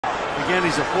again,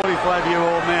 he's a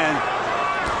 45-year-old man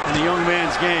in a young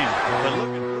man's game.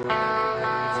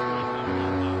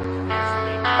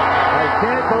 I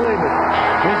can't believe it.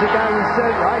 Here's a guy who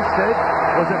said, I said,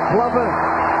 was it Glover?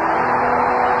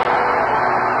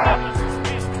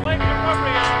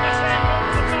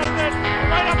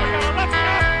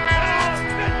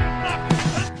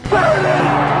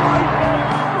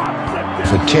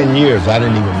 For 10 years, I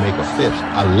didn't even make a fist.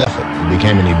 I left it and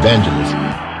became an evangelist.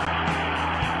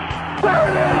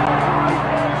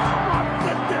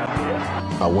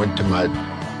 I went to my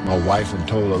wife and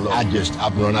told her, look,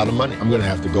 I've run out of money. I'm going to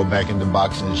have to go back into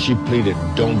boxing. And she pleaded,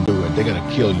 don't do it. They're going to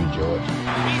kill you, George.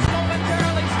 He's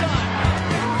momentarily stunned.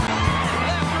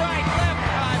 Left, right,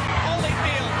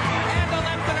 Holyfield. And a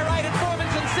left and a right, and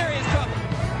Foreman's in serious trouble.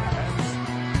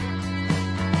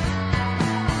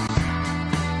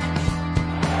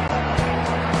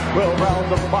 Well,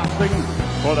 rounds of boxing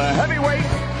for the heavyweight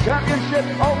championship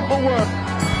of the world.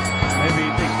 Maybe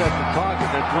he thinks that's the target.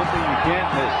 That's one thing you can't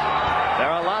miss. There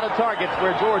are a lot of targets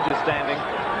where George is standing.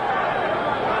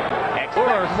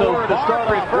 Expect more to start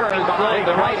off prefers behind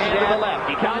the right hand to the left.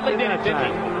 He finally did it, didn't he?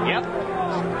 Yep.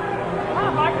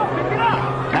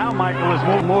 Now Michael is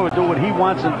moving more to do what he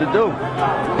wants him to do.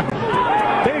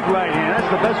 Big right hand. That's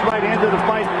the best right hand of the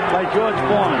fight by George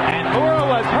Foreman. And Moore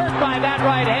was hurt by that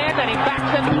right hand, and he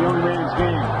backs him. The young man's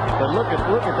game. But look at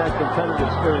that competitive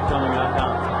spirit coming out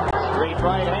now. Straight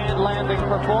right hand landing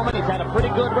for Foreman. He's had a pretty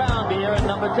good round here at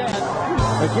number 10.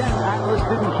 Again, Atlas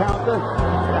didn't counter.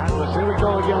 Atlas, here we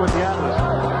go again with the Atlas.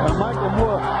 Michael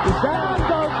Moore. Down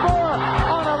goes Moore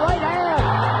on a right hand.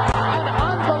 An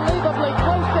unbelievably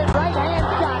twisted right hand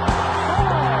shot.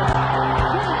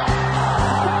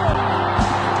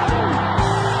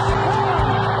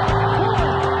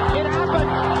 It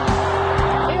happened.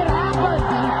 It happened.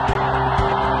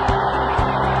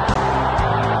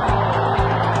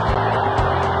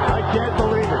 I can't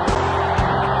believe it.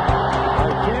 I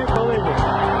can't believe it.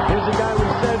 Here's a guy who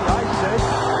said, I said,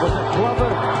 was it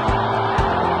Glover?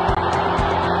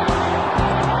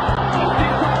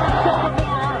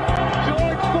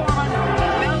 George Foreman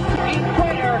mounts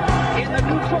equator in the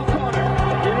neutral corner.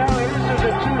 You know, this is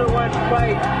a 2-to-1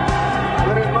 fight,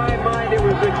 but in my mind it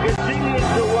was a gazillion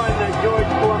to 1 that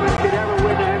George Foreman could ever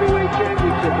win the heavyweight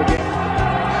championship again.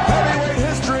 Heavyweight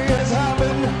history has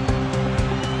happened.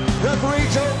 Referee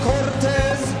Joe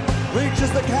Cortez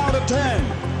reaches the count of 10.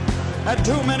 At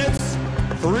 2 minutes,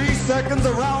 3 seconds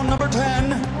of round number 10,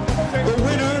 the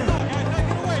winner,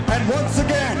 and once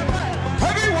again,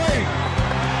 heavyweight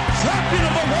champion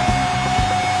of the world.